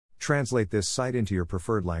Translate this site into your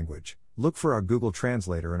preferred language. Look for our Google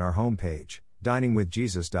Translator in our homepage,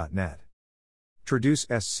 diningwithjesus.net. Traduce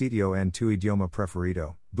este sitio en tu idioma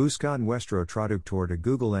preferido. Busca nuestro traductor de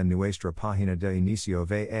Google en nuestra página de inicio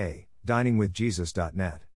va,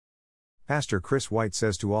 diningwithjesus.net. Pastor Chris White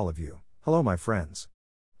says to all of you, hello my friends.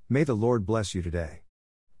 May the Lord bless you today.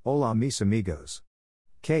 Hola mis amigos.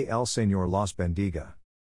 Que el Señor los bendiga.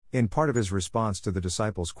 In part of his response to the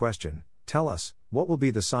disciples' question, tell us, what will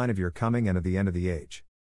be the sign of your coming and of the end of the age?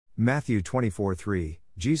 Matthew 24:3,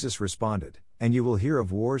 Jesus responded, and you will hear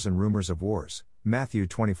of wars and rumors of wars. Matthew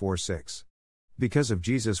 24:6. Because of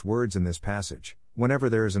Jesus' words in this passage, whenever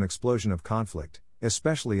there is an explosion of conflict,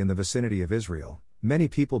 especially in the vicinity of Israel, many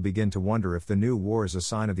people begin to wonder if the new war is a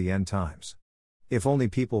sign of the end times. If only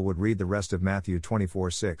people would read the rest of Matthew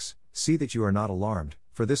 24:6, see that you are not alarmed,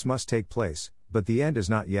 for this must take place, but the end is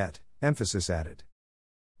not yet, emphasis added.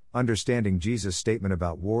 Understanding Jesus' statement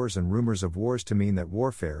about wars and rumors of wars to mean that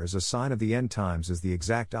warfare is a sign of the end times is the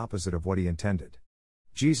exact opposite of what he intended.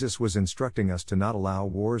 Jesus was instructing us to not allow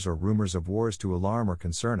wars or rumors of wars to alarm or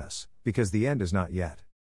concern us, because the end is not yet.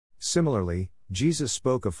 Similarly, Jesus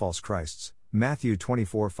spoke of false Christs, Matthew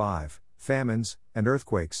 24:5, famines, and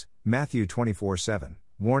earthquakes, Matthew 24:7,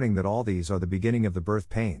 warning that all these are the beginning of the birth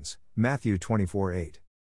pains, Matthew 24:8.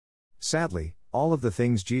 Sadly, all of the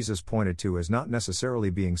things Jesus pointed to as not necessarily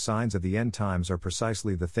being signs of the end times are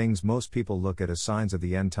precisely the things most people look at as signs of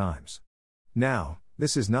the end times. Now,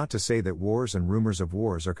 this is not to say that wars and rumors of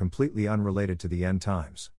wars are completely unrelated to the end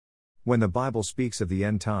times. When the Bible speaks of the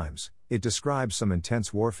end times, it describes some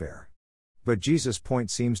intense warfare. But Jesus' point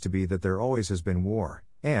seems to be that there always has been war,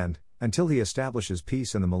 and, until he establishes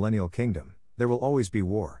peace in the millennial kingdom, there will always be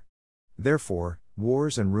war. Therefore,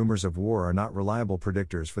 wars and rumors of war are not reliable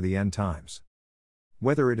predictors for the end times.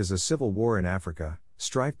 Whether it is a civil war in Africa,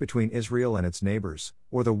 strife between Israel and its neighbors,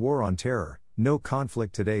 or the war on terror, no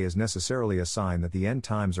conflict today is necessarily a sign that the end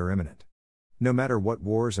times are imminent. No matter what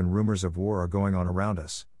wars and rumors of war are going on around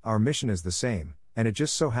us, our mission is the same, and it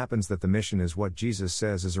just so happens that the mission is what Jesus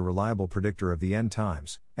says is a reliable predictor of the end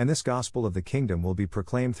times, and this gospel of the kingdom will be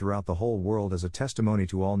proclaimed throughout the whole world as a testimony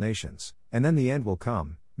to all nations, and then the end will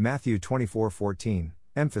come, Matthew 24:14,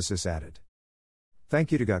 emphasis added.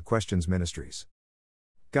 Thank you to Got Questions Ministries.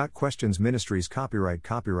 Got Questions Ministries copyright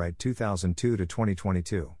 2002 to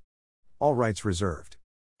 2022. All rights reserved.